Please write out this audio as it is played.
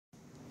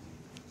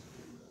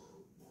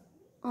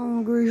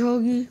Green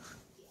Huggy.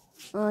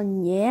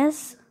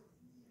 Yes?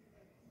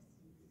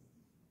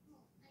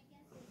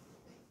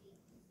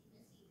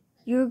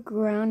 You're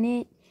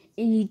grounded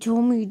and you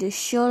told me to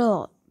shut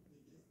up.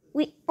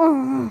 Wait,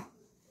 go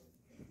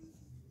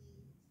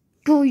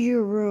to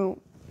your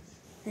room.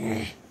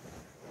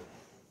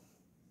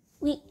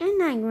 Wait, I'm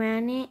not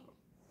grounded.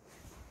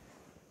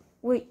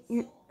 Wait,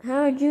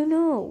 how'd you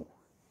know?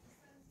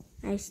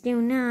 I still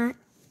not.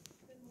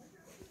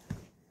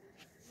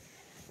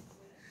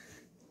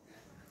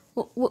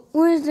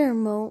 Where's their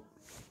remote?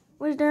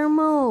 Where's their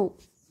remote?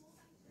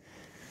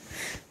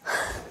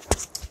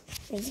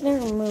 It's their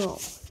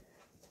remote.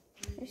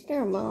 It's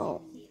their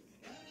remote.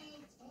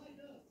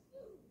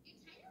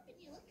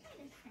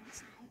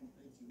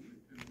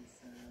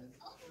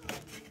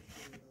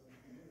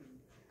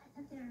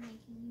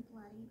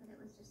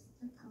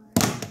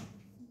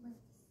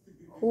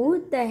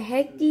 Who the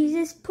heck did you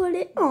just put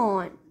it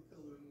on?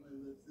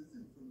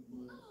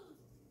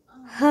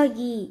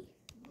 Huggy.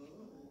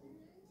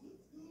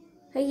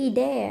 Huggy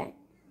Dad.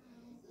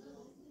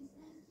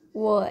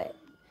 What?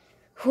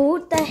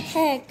 Who the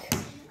heck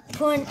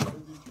put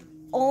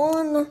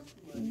on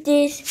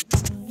this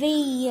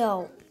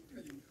video?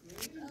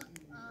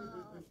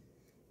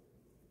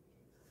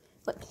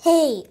 But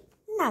hey,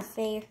 not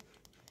fair.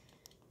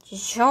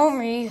 Just show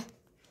me.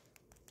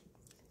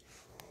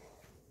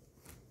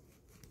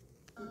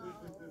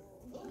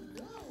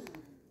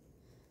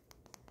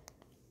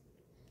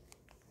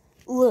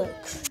 Look,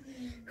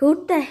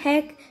 who the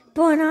heck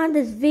put on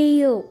this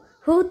video?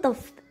 Who the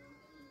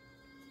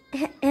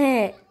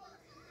heck?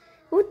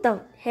 Who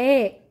the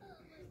heck?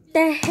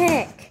 The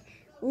heck?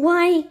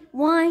 Why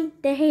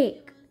the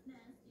heck?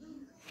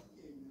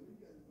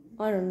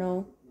 I don't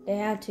know. They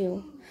have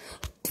to.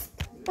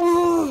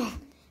 Oh,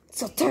 I'm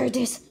so tired of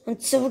this. I'm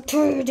so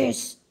tired of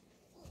this.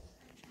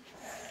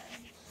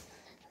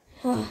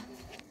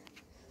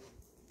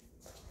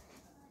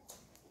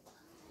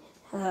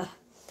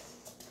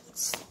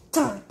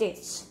 Start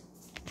this.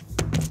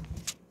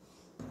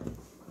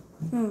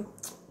 I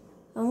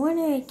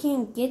wonder if I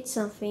can get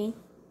something.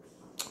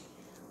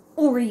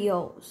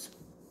 Oreos.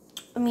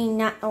 I mean,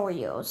 not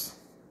Oreos.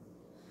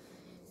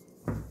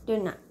 They're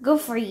not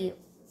good for you.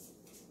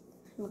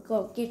 I'm gonna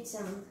go get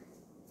some.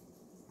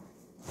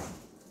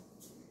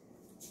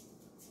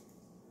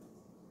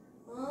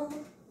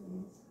 I'm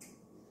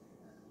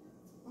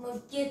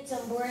gonna get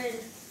some bread.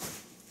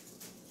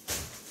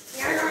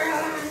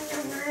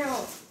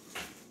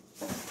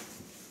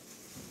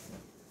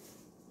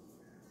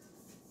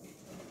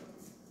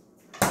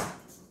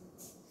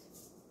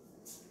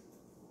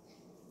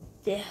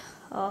 Yeah.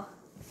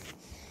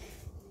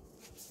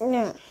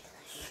 No.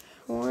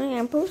 What am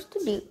I supposed to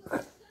do?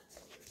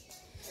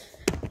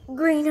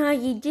 Green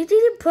Huggy, did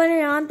you put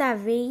it on that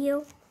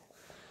video?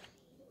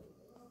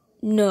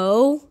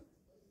 No.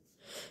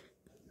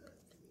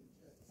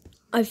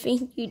 I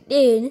think you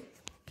did.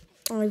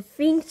 I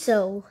think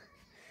so.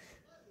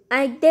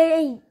 I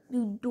did,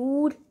 you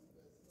dude.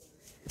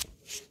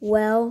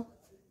 Well,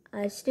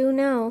 I still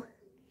know.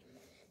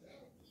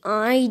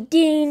 I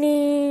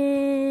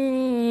didn't.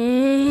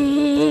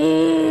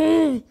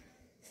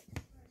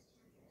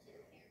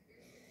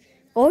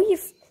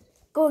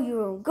 Go your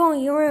room. Go in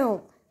your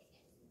room.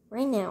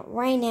 Right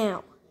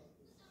now.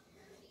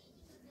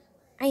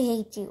 I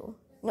hate you.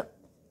 No,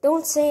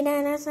 don't say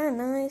that. That's not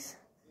nice.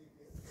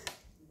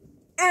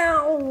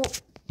 Ow!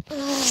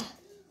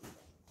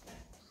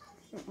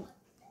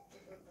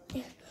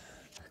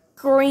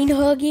 Green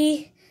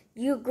Huggy,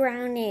 you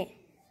grounded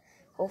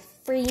for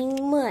 3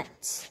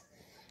 months.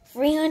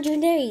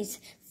 300 days.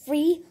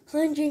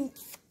 300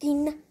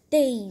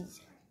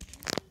 days.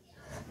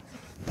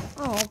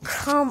 Oh,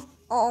 come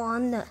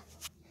on.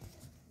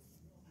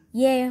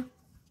 Yeah,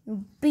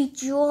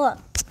 beat you up.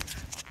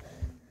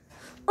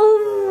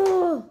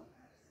 Oh!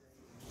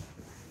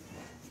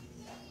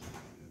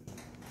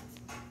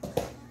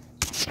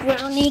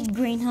 Grounded,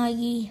 Green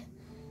Huggy.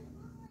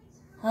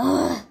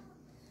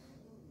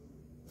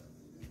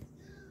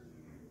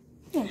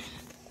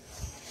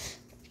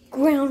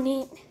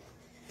 Grounded.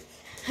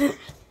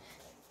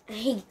 I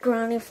hate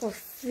grounded for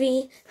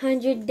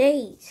 300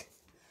 days.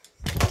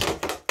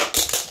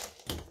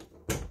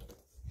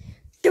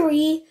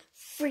 3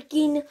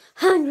 freaking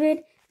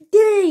 100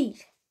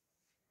 days.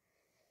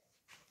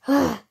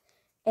 I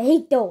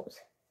hate those.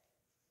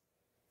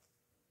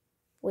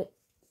 Wait,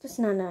 that's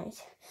not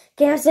nice.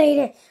 Can't say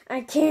that.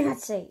 I cannot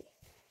say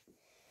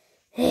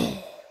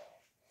it.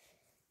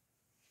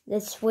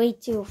 Let's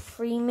wait till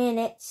 3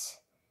 minutes.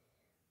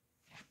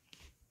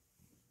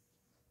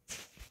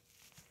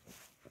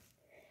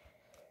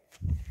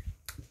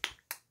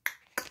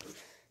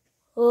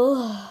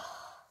 Oh.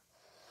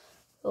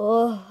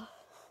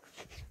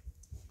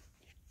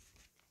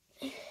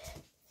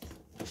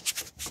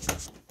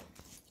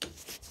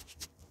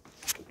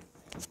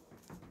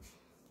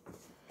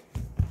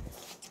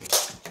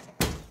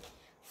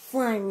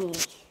 Funny.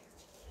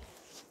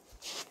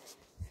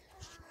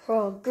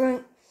 Oh,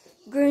 Green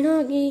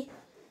Huggy,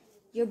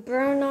 you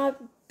better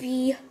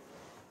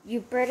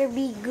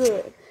be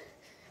good.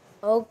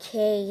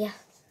 Okay.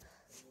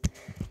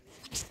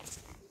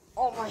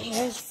 Oh, my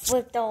hair's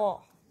flipped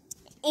off.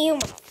 Ew, my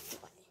foot.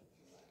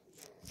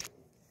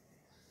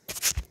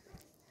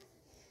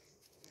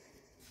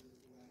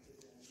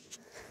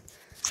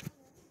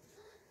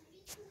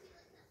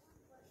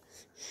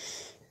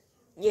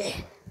 Yeah.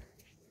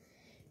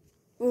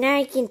 Now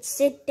I can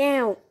sit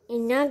down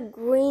and not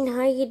Green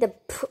Huggy to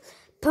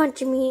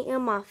punch me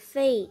in my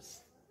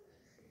face.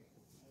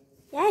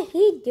 Yeah,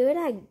 he do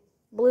that,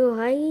 Blue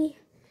Huggy.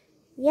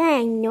 Yeah,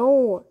 I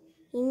know.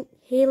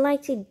 He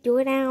likes to do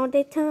it all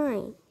the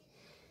time.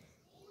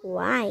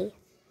 Why?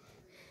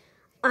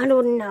 I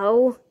don't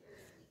know.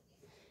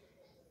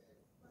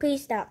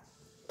 Please stop.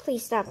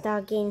 Please stop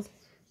talking.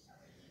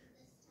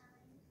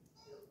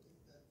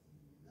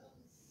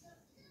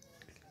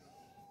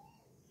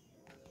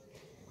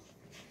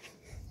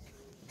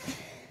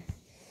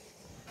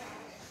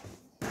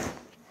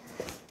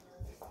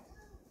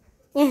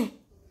 Yeah,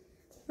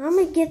 I'm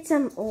gonna get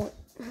some oil.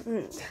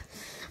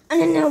 I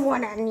don't know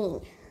what I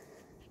need.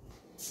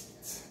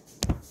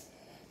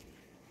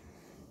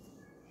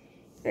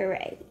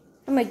 Alright,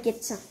 I'm gonna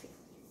get something.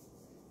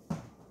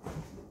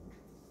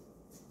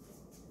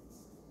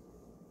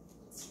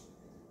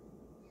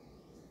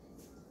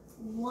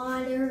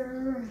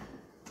 Water.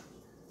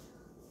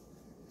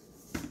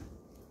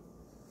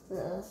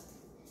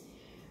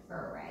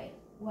 Alright,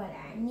 what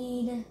I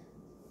need.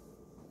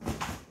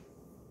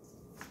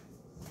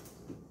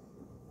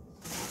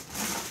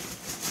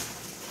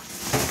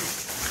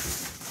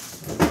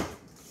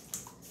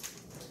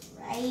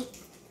 Right.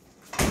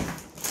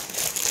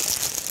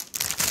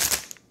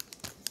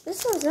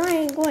 This is what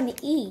I'm going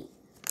to eat.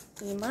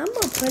 And I'm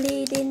going to put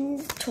it in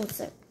the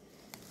toaster.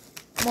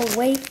 I'm going to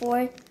wait for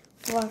it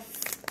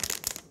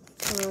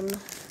I'm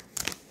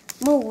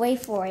going to wait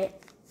for it.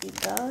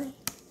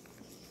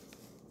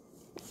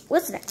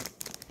 What's that?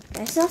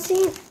 That's something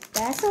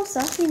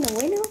in the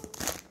window?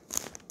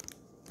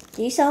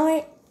 Do you saw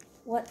it?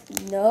 What?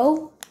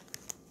 No?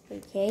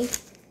 Okay.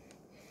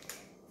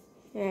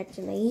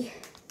 Actually,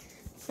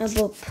 I'm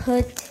going to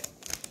put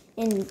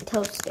in the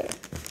toaster.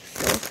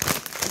 So,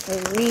 if I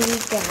really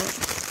got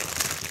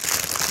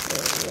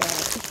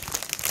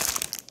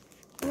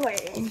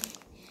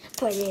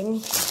put it in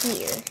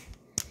here.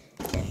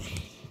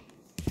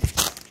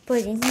 Put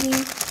it in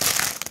here.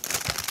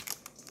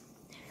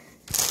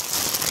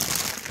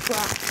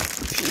 Drop a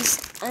piece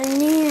in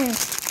there.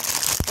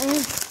 Come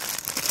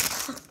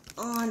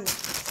on.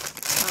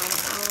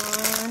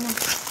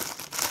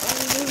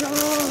 There you go.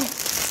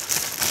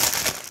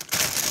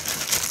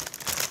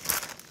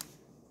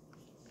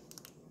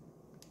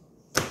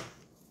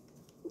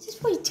 This is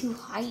way too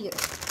higher.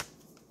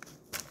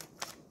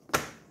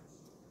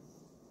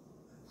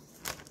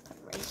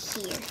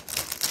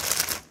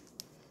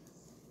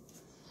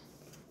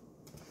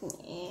 Put it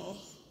right here. Yeah.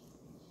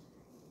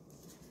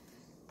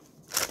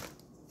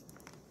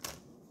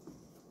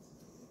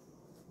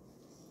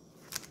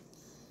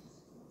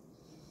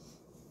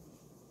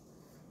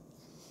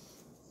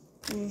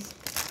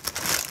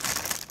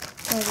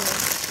 Put it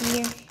right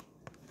here.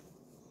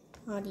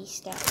 All these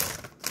stuff.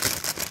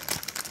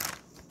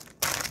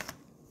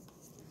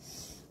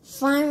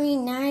 Finally,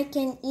 now I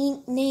can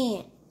eat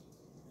that.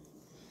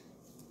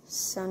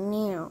 So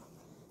now,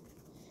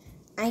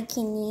 I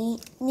can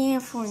eat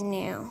that for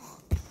now.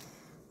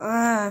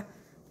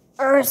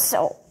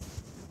 So,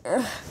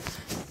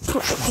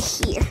 put it right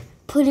here.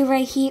 Put it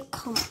right here.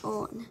 Come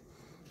on.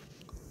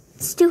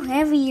 It's too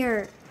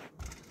heavier.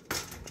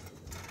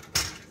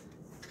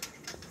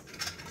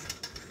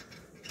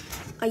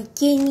 Are you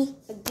kidding me?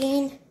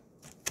 Again?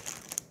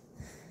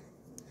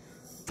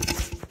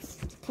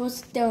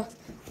 Supposed to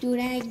do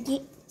that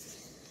again?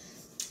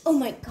 Oh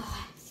my god.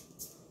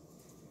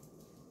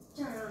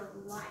 Turn on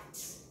the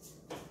lights.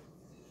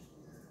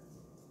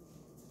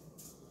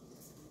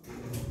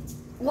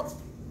 What?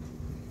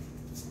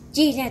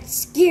 Gee, that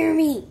scared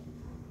me.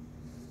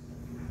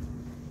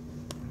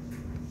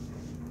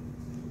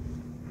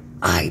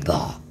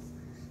 Eyeball.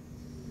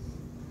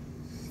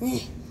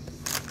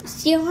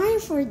 Still high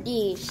for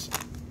this.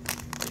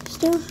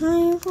 Still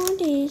higher for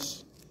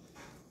this.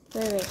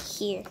 Put it right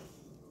here.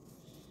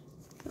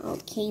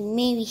 Okay,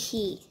 maybe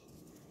she.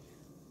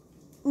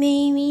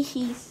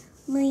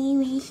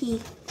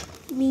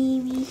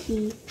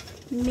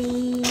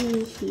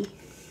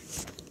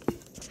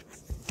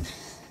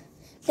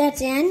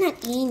 That's it, I'm not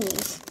eating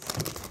this.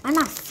 I'm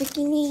not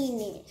freaking eating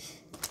this.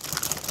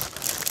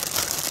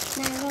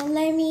 Now don't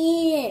let me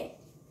eat it.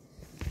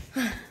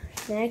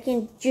 Then I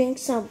can drink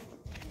some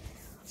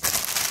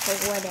or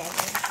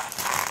whatever.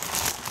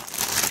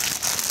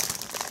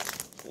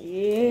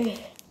 Yeah.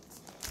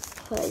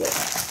 Put it in the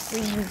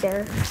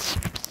freezer.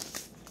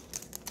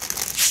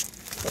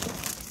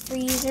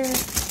 Freezer.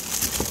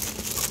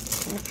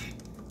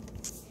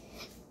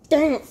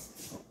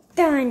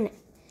 Done.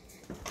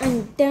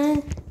 I'm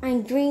done.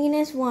 I'm drinking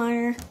this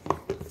water.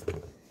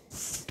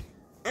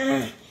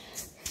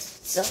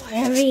 So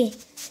heavy.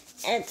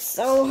 It's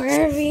so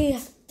heavy.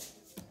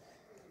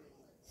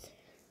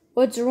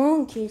 What's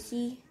wrong,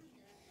 Kissy?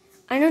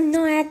 I don't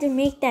know how to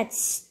make that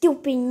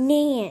stupid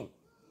nan.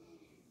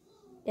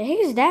 The heck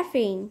is that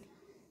thing?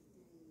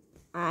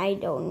 I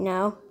don't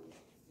know.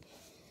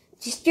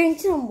 Just drink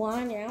some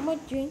water. I'm gonna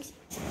drink.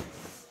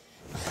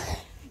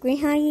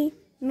 Green Huggy,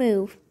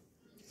 move.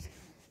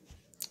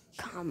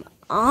 Come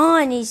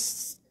on,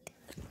 he's.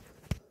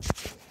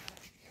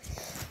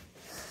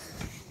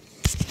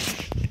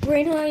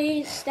 Green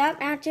Huggy, stop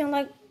acting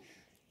like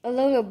a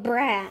little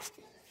brat.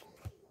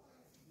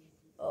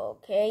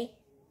 Okay.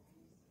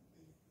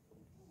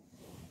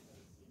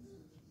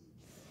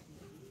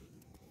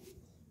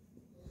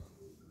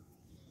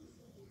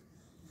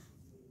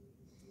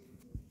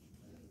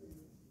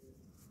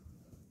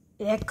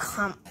 Yeah,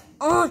 come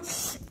on.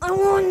 I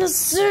want to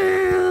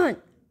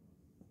sit.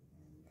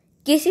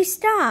 Guess you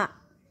stop.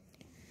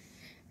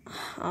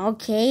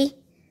 Okay.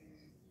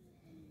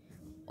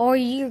 Or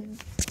you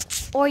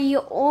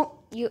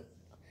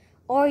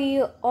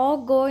all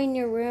go in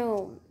your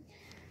room.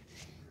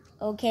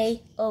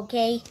 Okay.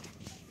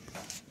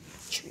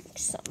 Drink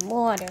some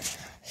water.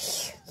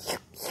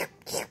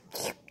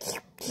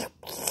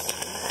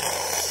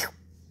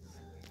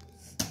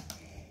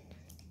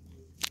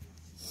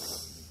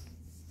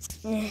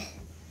 I'm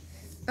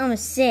gonna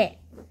sit.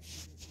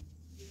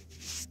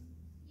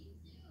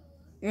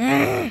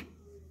 Ow!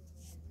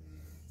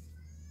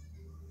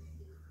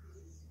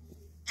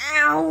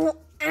 Ow!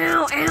 Ow!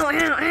 Ow!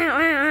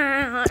 Ow! Ow!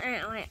 Ow!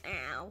 Ow!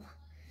 Ow!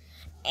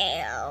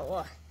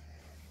 Ow!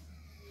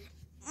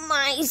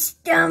 My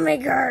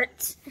stomach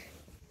hurts.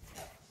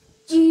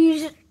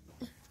 Jesus!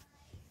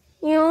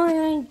 You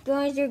know,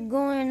 guys are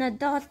going to the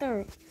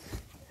doctor.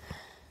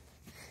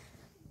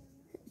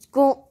 It's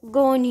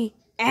going.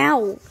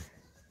 Ow!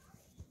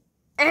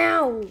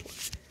 Ow!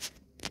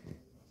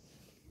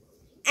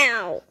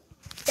 Ow!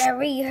 That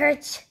really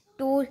hurts,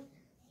 dude.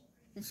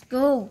 Let's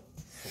go.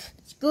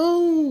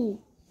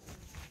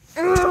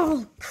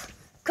 Ow!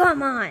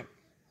 Come on.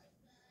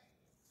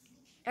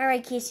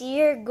 Alright, Casey,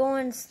 you're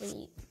going to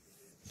sleep.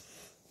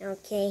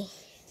 Okay.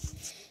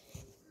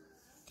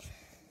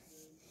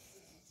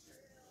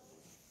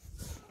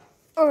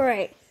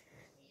 Alright.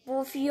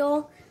 Both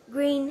you,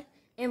 green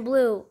and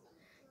blue,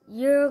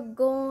 you're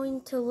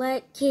going to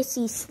let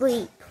Kissy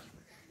sleep.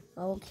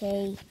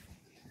 Okay.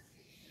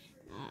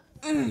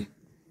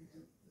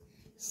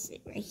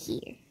 Sit right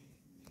here.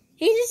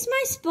 Hey, this is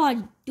my spot,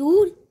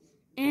 dude.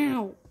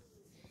 Ow.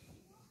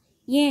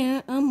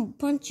 Yeah, I'm gonna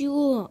punch you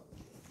up.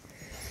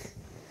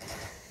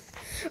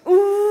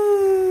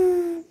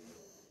 Ooh.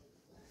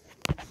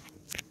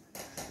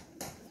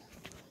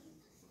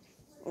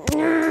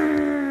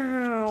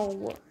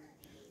 Ow.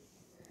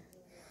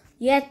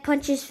 Yes,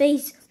 punch his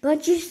face.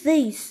 Punch his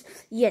face.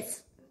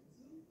 Yes.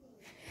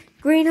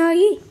 Green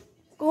Huggy,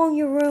 go in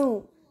your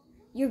room.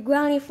 You're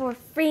grounded for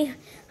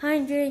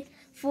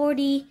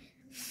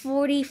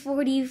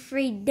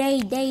 43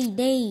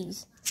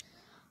 days.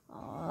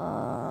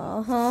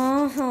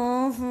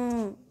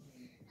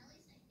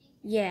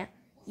 Yeah,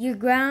 you're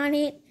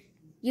grounded.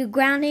 You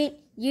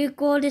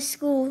go to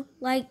school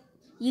like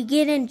you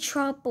get in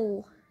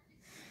trouble.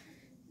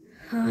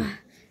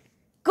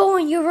 Go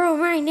in your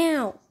room right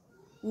now.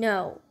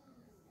 No.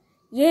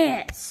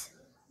 Yes.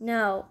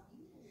 No.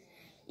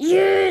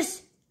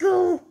 Yes.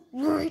 Go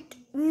right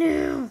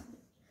now.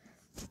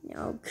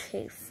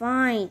 Okay,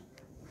 fine.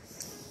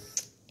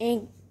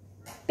 And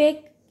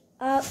pick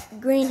up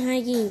Green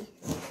Huggy.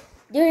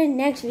 Do it in the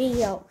next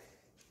video.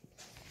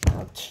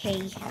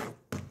 Okay.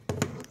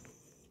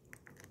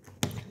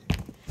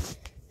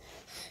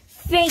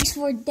 Thanks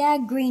for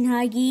that, Green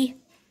Huggy.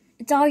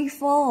 It's all your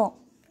fault.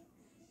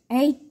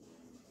 Hey?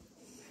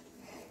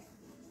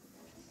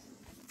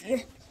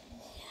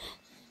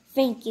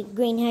 Thank you,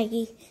 Green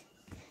Huggy.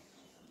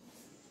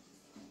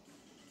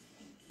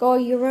 Go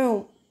to your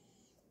room.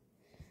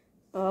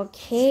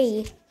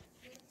 Okay.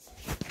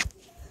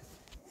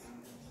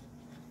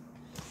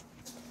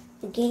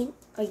 Again.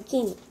 I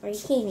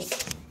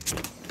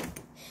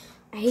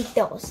hate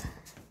those.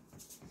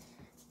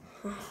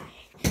 How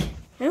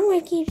do I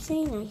keep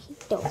saying I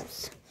hate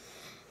those?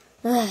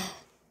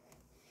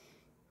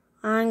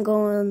 I'm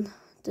going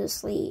to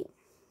sleep.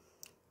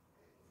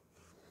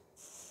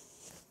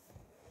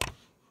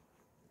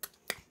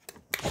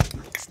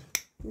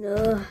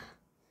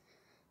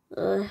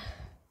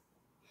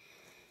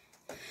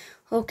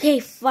 Okay,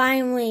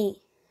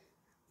 finally.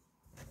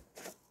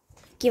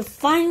 You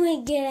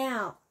finally get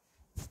out.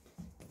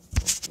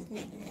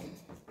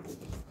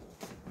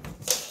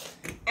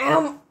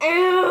 Ow,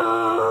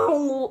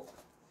 ow!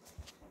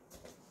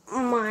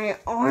 My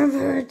arm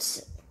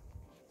hurts.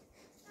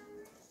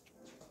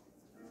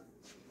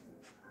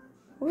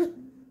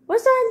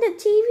 What's on the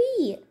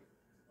TV?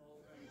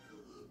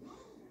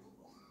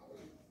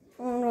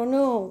 Oh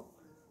no.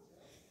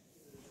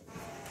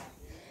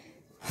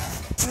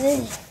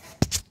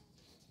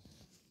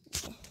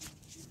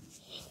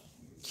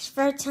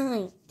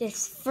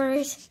 This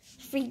first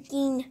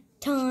freaking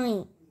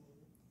time.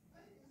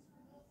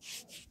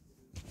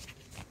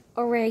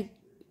 Alright,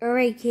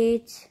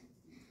 kids.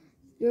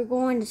 You're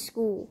going to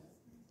school.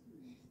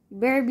 You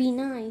better be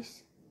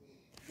nice.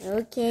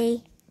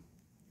 Okay.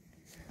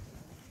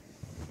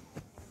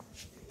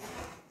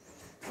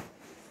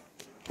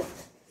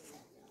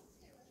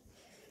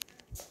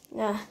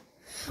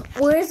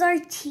 Where's our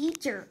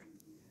teacher?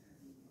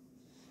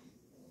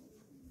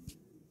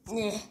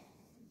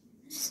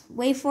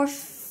 Wait for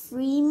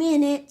 3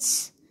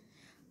 minutes.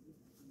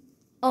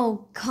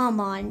 Oh, come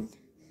on.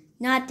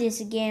 Not this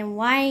again.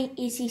 Why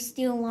is he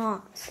still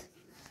lost?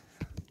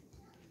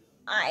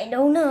 I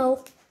don't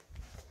know.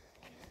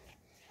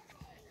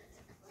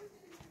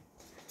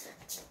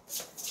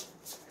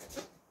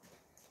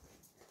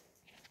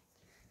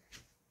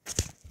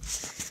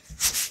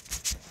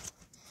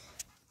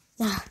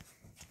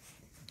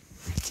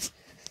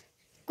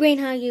 Green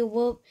Huggy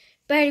will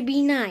better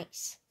be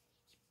nice.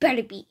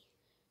 Better be.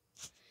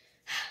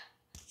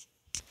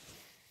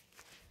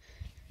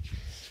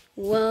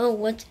 Whoa,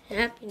 what's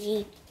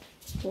happening?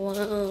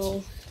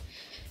 Whoa.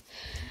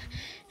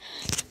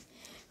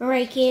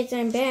 Alright, kids,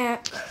 I'm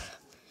back.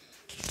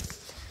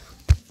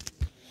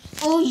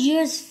 Oh,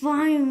 yes,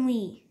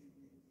 finally.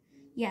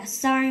 Yeah,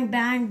 sorry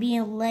about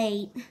being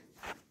late.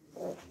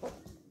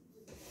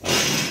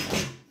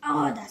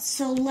 Oh, that's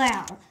so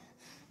loud.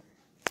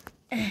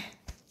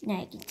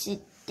 Now I can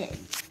sit there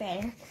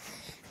better.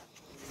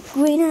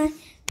 Green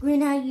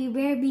Huggy, you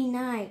better be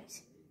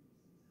nice.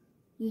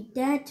 Your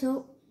dad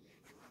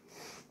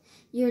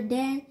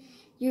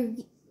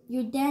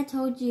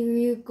told you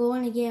you're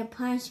going to get a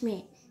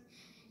punishment.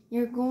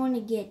 You're going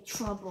to get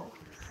trouble.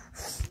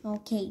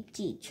 Okay,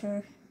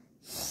 teacher.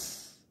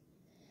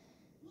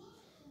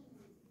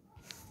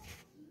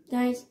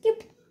 Guys,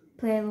 get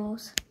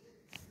pillows.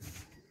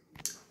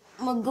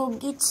 I'm gonna go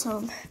get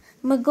some.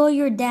 I'm gonna go to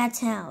your dad's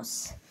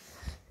house.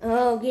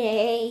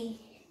 Okay.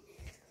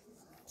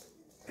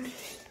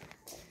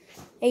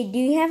 Hey, do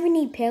you have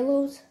any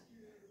pillows?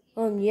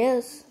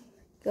 Yes.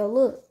 Go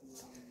look.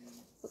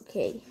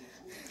 Okay.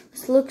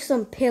 Let's look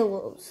some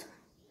pillows.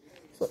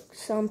 Let's look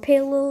some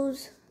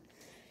pillows.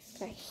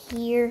 Right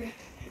here.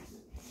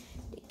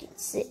 They can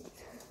sit.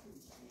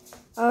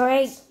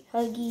 Alright,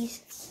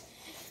 Huggies.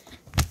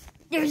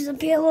 There's a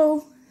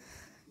pillow.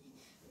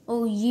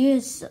 Oh,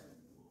 yes.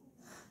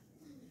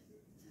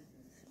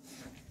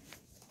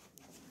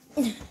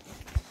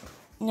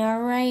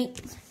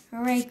 Alright,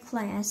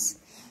 class.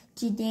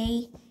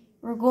 Today,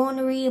 we're going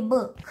to read a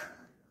book.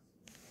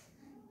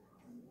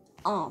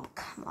 Oh,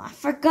 come on. I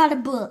forgot a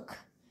book.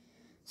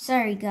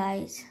 Sorry,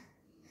 guys.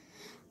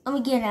 I'm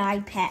going to get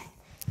an iPad.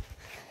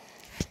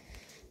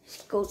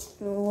 Let's go.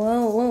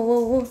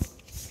 Whoa.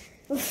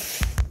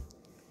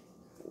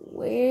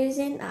 Where's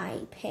an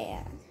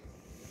iPad?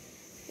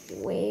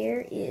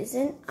 Where is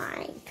an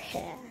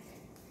iPad?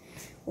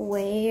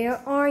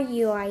 Where are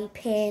you,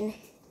 iPad?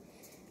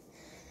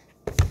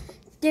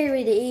 There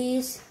it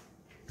is.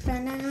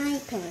 Found an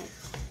iPad.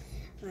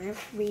 I'm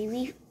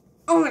really...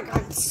 Oh my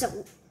god, it's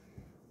so...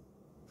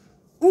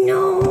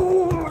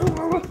 No!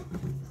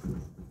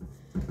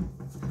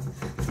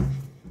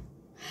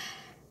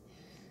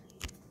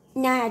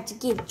 Now I have to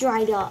get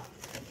dried up.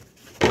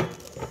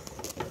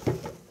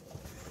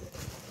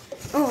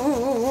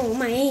 Oh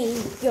my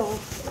angel.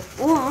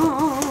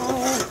 Whoa.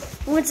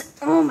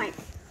 Oh my.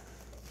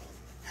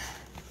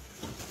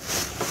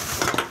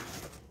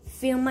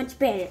 Feel much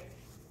better.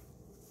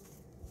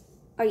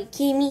 Are you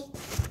kidding me?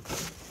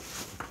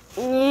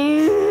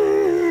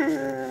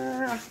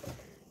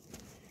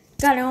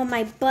 Got it on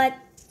my butt.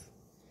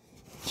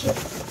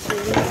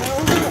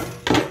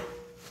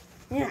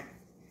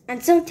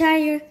 I'm so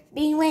tired of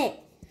being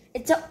wet.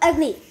 It's so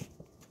ugly.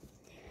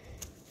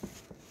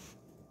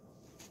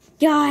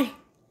 God.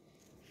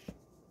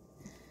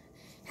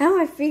 How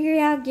do I figure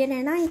out getting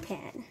an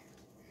iPad?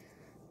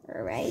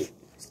 Alright,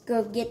 let's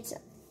go get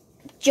some.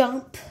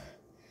 Jump.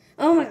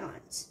 Oh my god.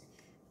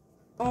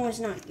 Oh, it's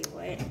not get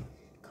wet.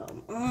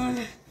 Come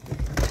on.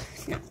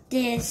 Not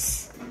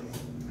this.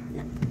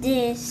 Not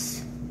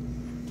this.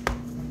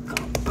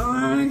 Come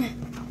on.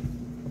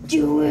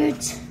 Do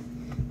it.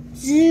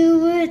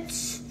 Do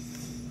it.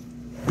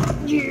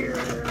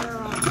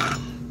 Yeah.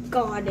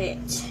 Got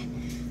it.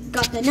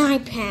 Got the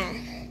iPad.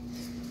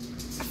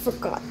 I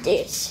forgot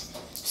this.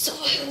 So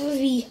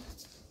heavy.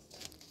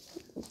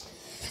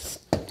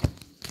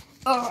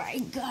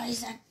 Alright,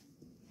 guys.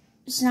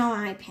 It's not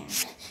an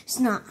iPad. It's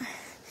not.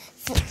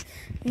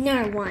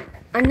 Another one.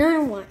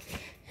 Another one.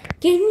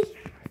 Give me.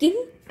 Give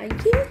me. Are you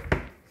kidding me?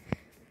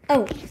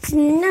 Oh, it's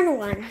another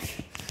one.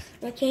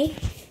 Okay.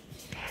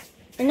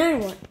 Another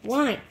one.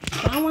 Why?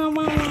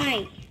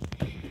 Why?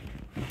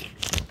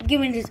 Give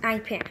me this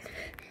iPad.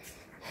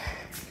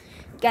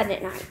 Got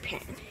an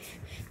iPad.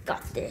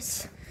 Got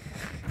this.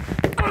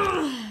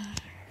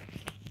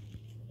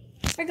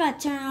 I gotta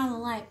turn on the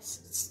lights.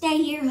 Stay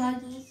here,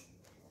 Huggies.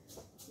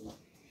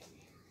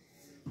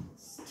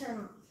 Let's turn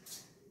on.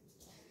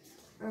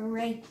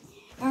 Alright,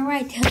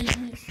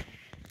 Huggies.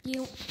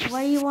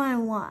 What do you want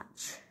to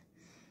watch?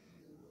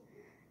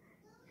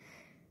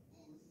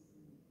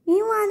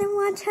 You want to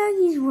watch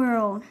Huggies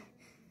World?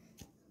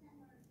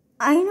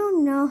 I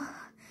don't know.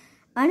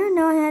 I don't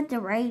know how to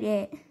write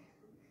it.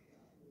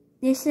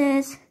 This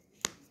says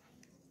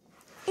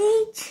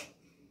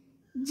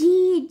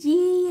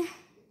GG.S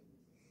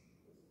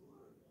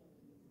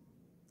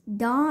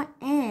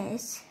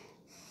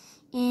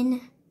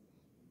in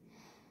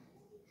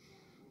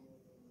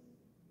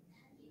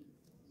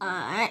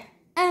I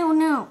don't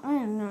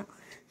know.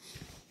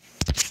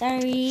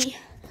 Sorry.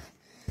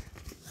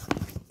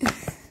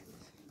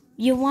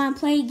 You want to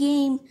play a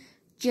game?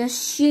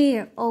 Just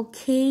share,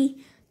 okay?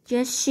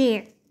 Just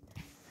share.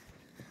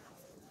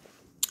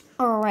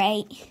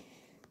 Alright.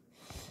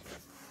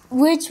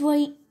 Which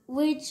one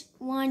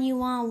you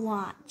want to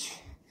watch?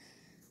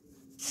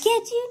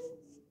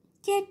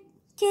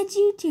 Get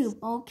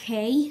YouTube,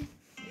 okay?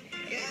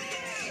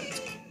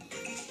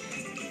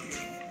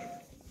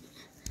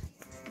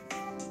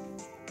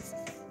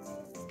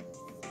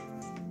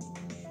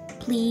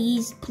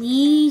 Please,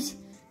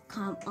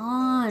 come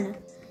on.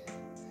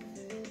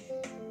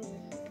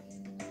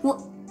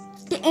 What?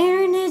 The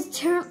internet's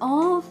turned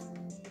off?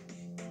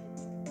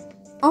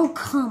 Oh,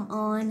 come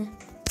on.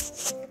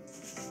 It's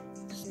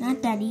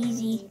not that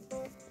easy.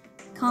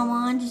 Come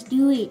on, just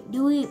do it.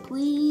 Do it,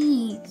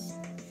 please.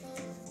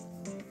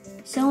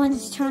 Someone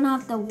just turn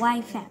off the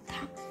Wi-Fi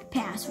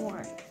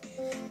password.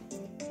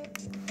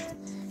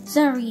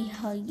 Sorry,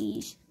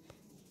 Huggies.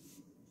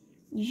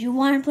 You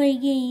want to play a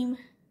game?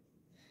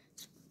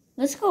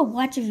 Let's go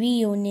watch a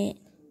video on it.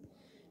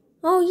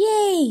 Oh,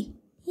 yay!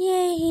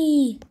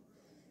 Yay!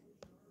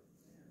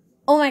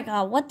 Oh my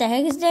god, what the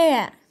heck is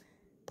that?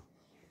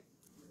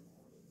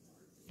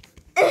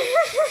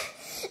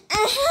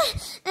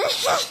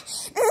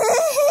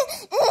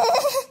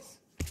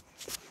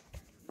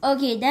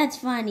 Okay, that's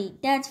funny.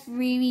 That's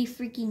really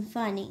freaking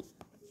funny.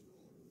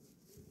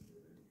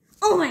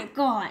 Oh my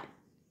god.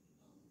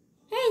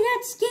 Hey,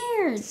 that's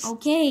scared.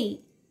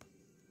 Okay.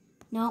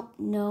 No.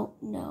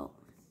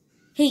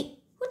 Hey,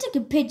 who took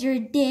a picture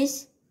of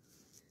this?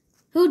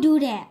 Who do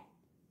that?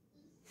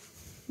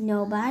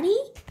 Nobody?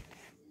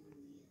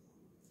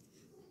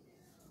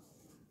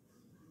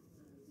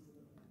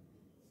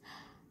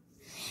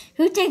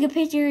 Who take a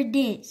picture of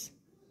this?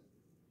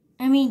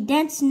 I mean,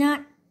 that's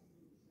not...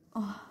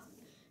 Oh,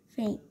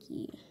 thank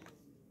you.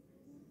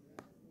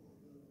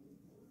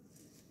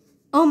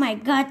 Oh my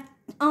god.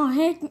 Oh,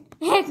 heck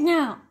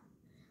no.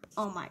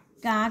 Oh my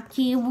god,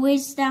 kid,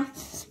 stop.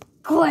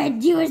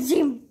 Quit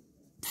using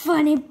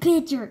funny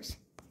pictures.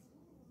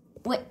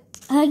 Wait,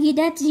 Huggy,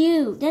 that's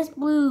you. That's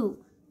Blue.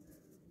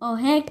 Oh,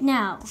 heck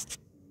no.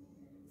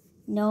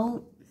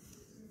 No.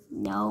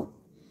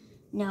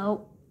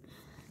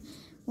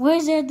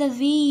 Where's the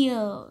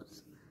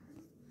videos?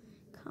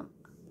 Come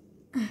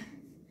on.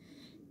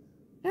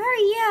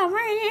 Hurry up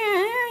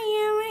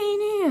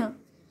right now.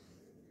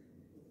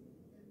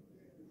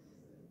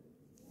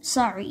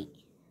 Sorry.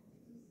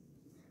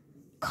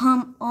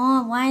 Come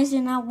on, why is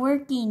it not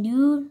working,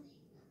 dude?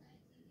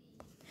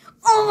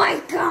 Oh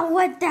my god,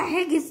 what the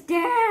heck is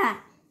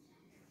that?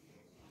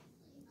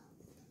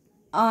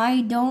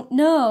 I don't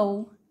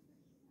know.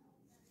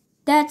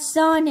 That's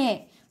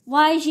Sonic.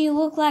 Why does he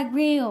look like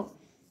real?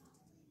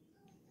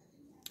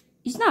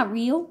 It's not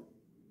real.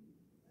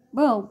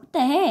 Bro, what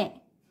the heck?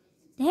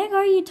 The heck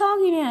are you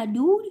talking about,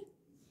 dude?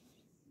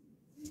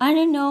 I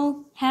don't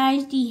know how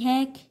the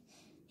heck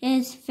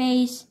his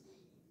face,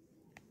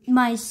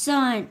 my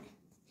son.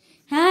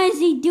 How is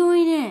he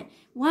doing it?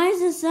 Why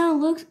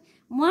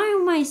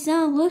my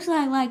son looks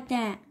like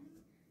that?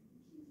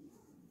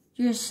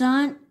 Your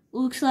son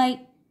looks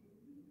like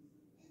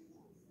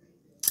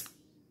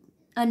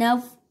an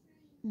elf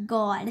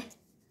god.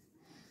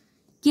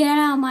 Get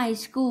out of my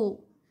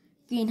school,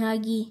 Green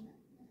Huggy.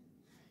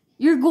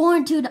 You're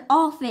going to the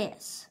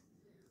office.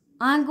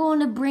 I'm going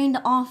to bring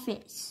the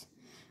office.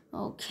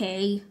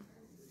 Okay.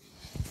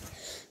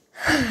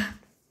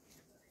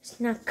 It's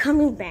not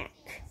coming back.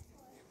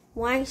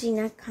 Why is he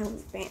not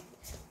coming back?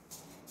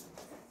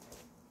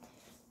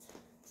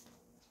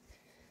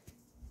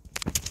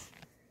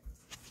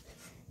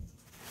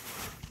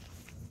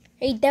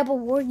 Hey, Double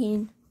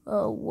Morgan.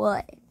 Oh,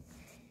 what?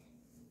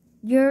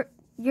 You're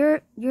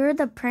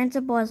the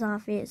principal's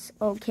office,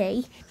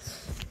 okay?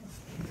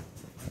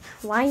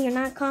 Why you're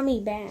not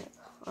coming back?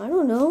 I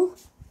don't know.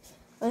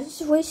 I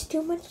just waste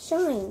too much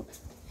time.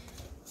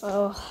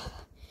 Oh,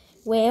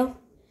 well,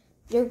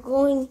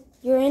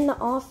 you're in the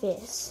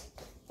office,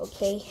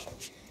 okay?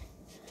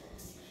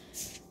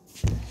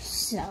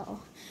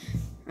 So,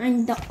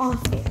 I'm the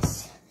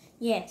office.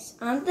 Yes,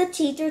 I'm the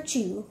teacher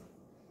too.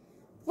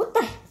 What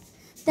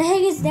the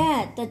heck is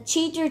that? The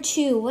teacher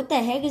too. What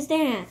the heck is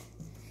that?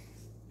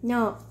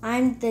 No,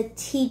 I'm the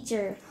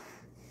teacher.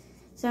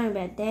 Sorry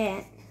about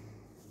that.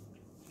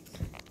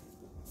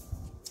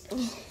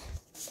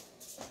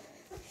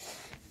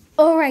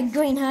 Alright,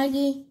 Green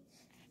Huggy.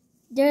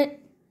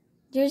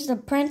 There's the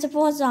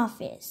principal's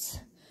office.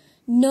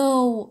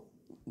 No.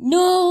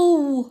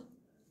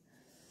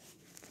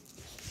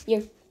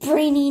 You're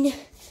braining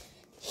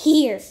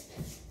here.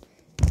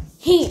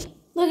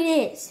 Look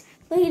at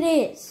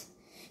this.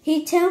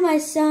 He tell my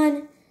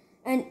son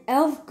an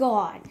elf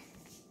god.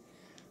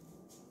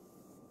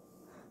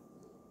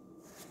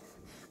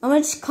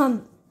 I'm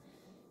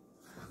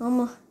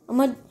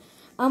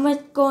I'm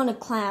gonna go into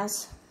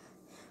class.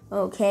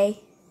 Okay.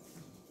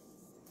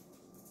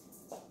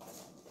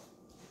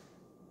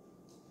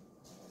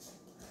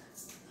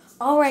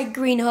 Alright,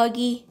 Green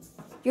Huggy.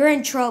 You're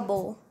in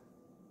trouble.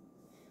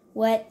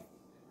 What?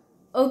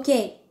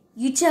 Okay.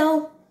 You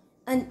tell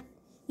the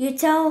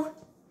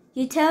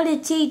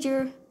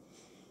teacher,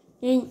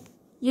 and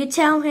you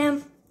tell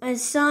him a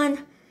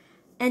son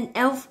an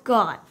elf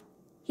god.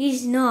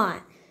 He's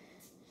not.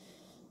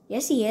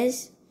 Yes, he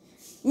is.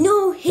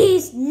 No,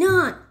 he's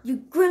not. You're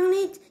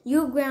grounded.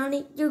 You're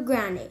grounded. You're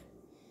grounded.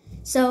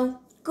 So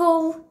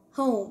go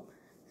home.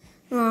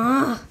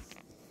 Ah,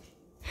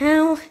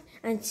 how?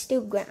 I'm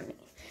still grounded.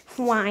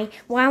 Why?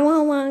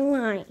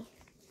 Why?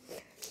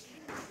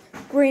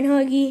 Green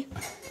Huggy,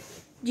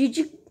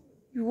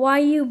 why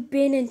you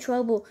been in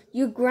trouble?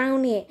 You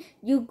grounded.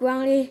 You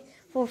grounded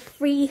for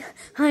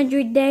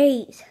 300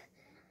 days.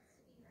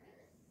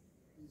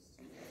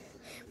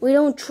 We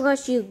don't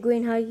trust you,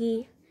 Green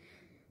Huggy.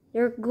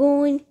 You're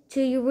going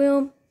to your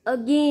room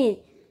again.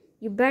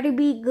 You better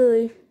be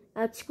good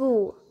at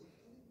school.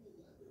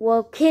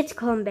 Well, kids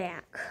come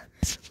back.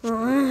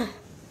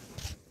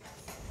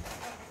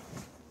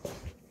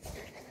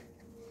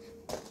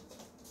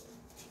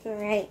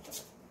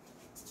 Alright.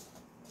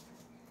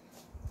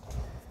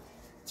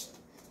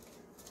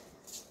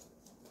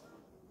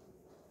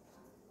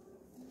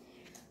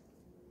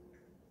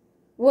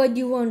 What, do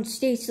you want to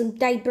stay some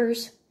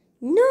diapers?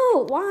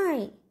 No,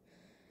 why?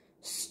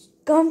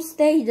 Come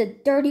stay the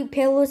dirty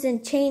pillows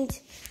and change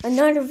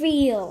another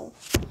video.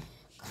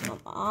 Come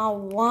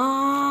on,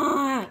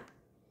 why?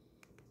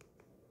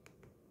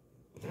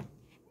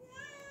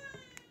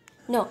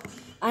 No,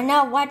 I'm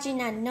not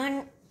watching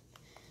another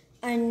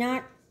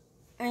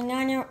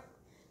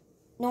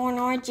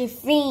non-orgy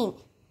thing.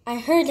 I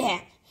heard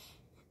that.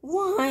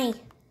 Why?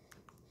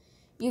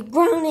 You're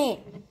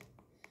grounded.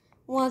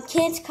 Well,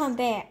 kids come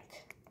back.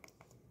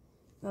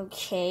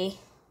 Okay.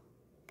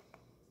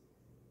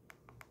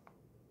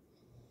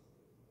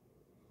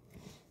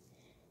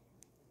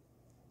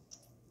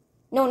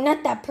 No,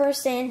 not that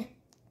person.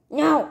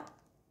 No.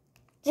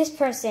 This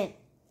person.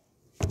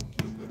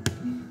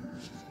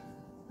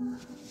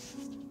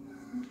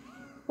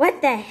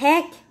 What the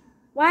heck?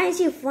 Why is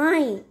he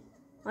flying?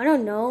 I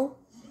don't know.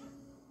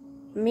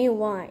 Me,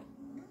 why?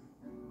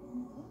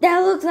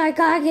 That looks like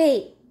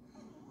Huggy.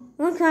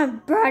 Look, my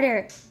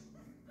brother.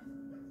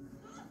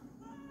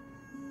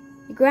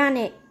 You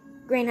grounded,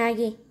 Green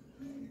Huggy.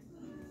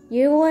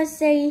 You will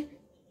say,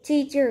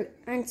 teacher,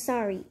 I'm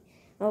sorry.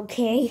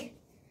 Okay?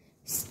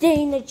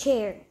 Stay in the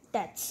chair.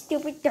 That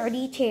stupid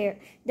dirty chair.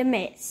 The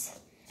mess.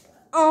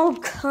 Oh,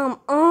 come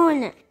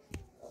on.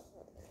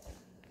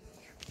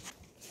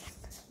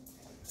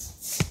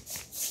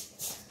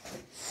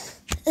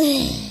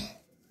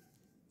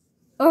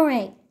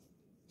 Alright.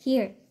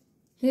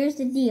 Here's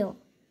the deal.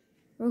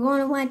 We're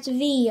going to watch a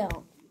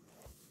video.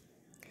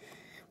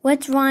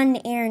 What's wrong on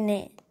the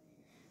internet?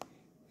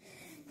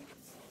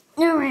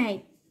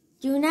 Alright.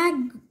 Don't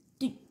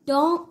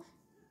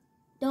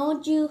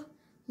you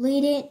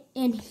lead it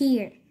in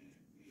here.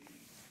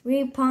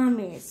 We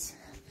promise.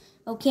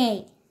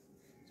 Okay.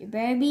 You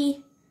better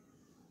be.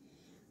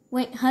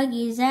 Wait,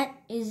 Huggy, is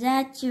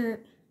that your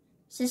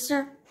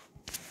sister?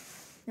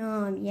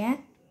 Yeah.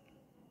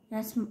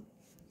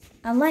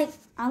 I like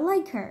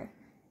her.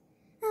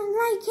 I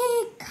like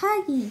it,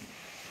 Huggy.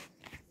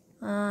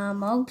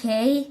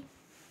 Okay.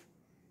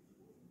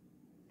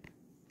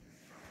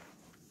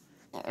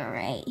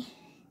 Alright.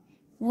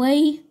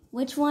 Wait,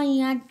 which one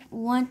you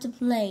want to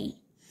play?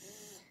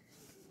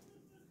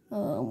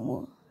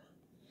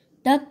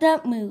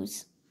 Duck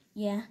Moose.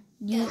 Yeah.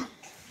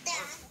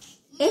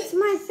 It's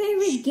my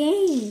favorite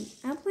game.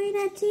 I play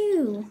that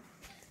too.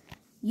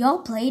 Y'all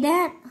play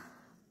that?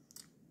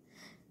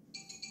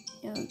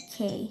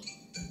 Okay.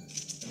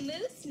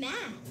 Moose Math.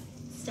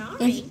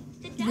 Starring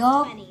the Duck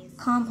y'all Bunnies.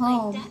 Come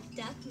home.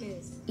 Duck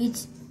Moose.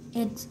 It's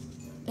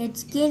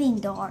getting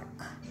dark.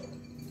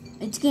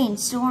 It's getting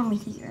stormy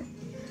here.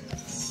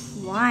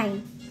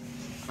 Why?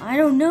 I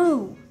don't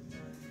know.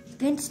 It's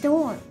getting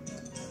stormy.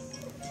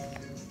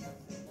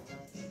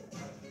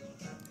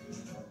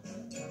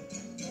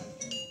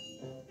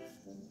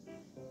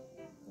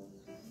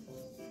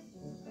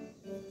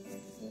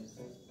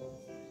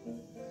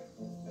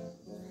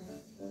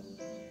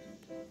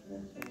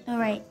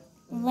 Alright,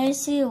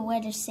 let's see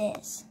what it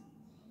says.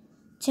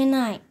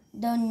 Tonight,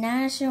 the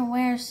National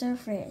Weather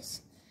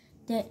Service.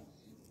 The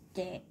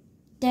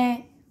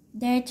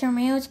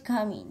tornado's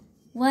coming.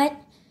 What?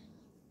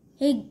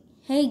 Hey,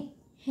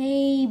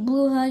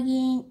 Blue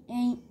Huggy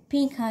and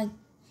Pink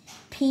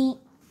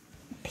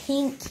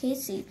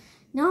Kissy.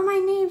 No, my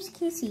name's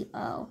Kissy.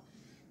 Oh,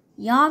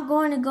 y'all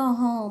going to go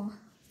home.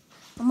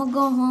 I'm gonna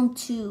go home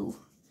too.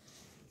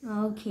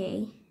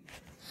 Okay.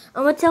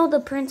 I'm gonna tell the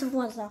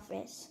principal's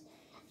office.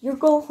 You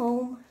go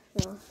home.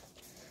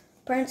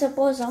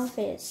 Principal's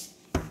office.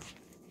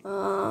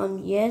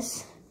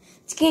 Yes.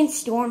 It's getting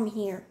stormy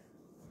here.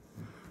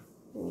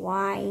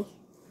 Why?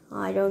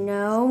 I don't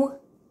know.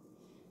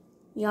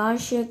 Y'all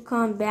should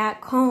come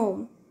back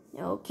home.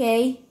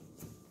 Okay?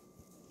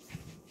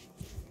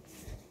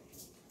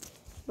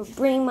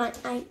 Bring my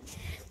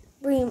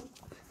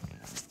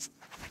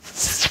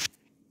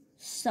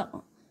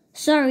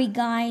sorry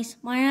guys,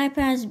 my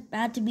iPad's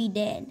about to be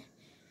dead.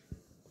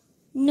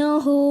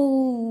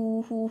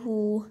 No,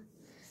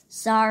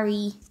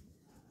 sorry.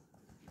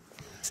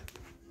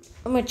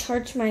 I'm gonna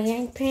charge my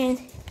iPad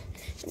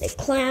in the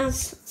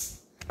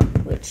class.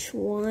 Which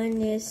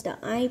one is the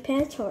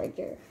iPad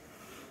charger?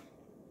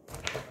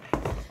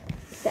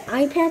 The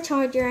iPad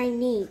charger I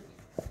need.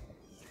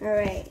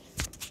 Alright.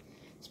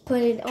 Let's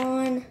put it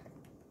on.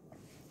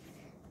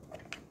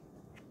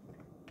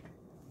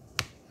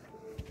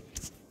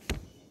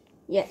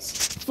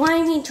 Yes.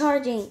 Finally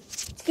charging.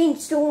 It's getting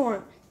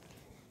stormed.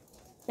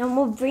 Now I'm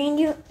gonna bring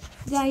you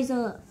guys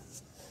up.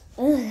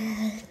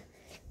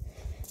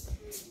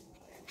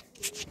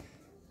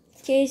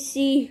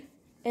 Casey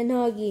and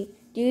Huggy,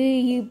 do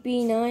you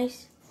be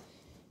nice?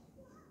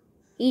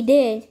 He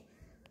did.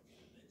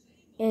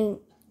 And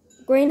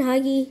Green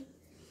Huggy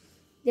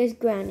just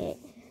grounded.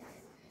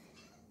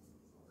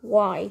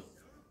 Why?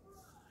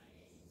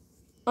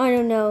 I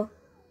don't know.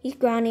 He's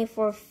grounded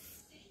for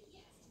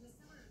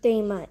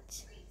 3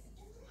 months.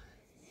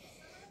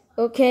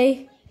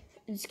 Okay,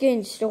 it's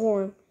getting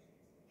storm.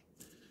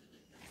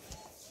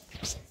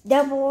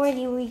 Double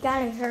already, we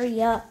gotta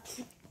hurry up.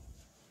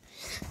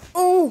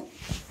 Oh,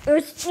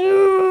 it's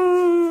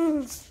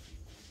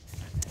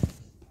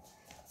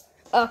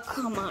oh,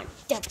 come on,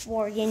 Death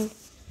Warden.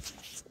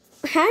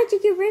 How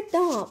did you get ripped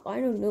off? I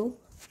don't know.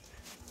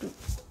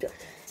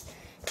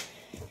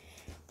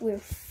 We're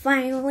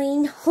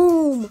finally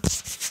home.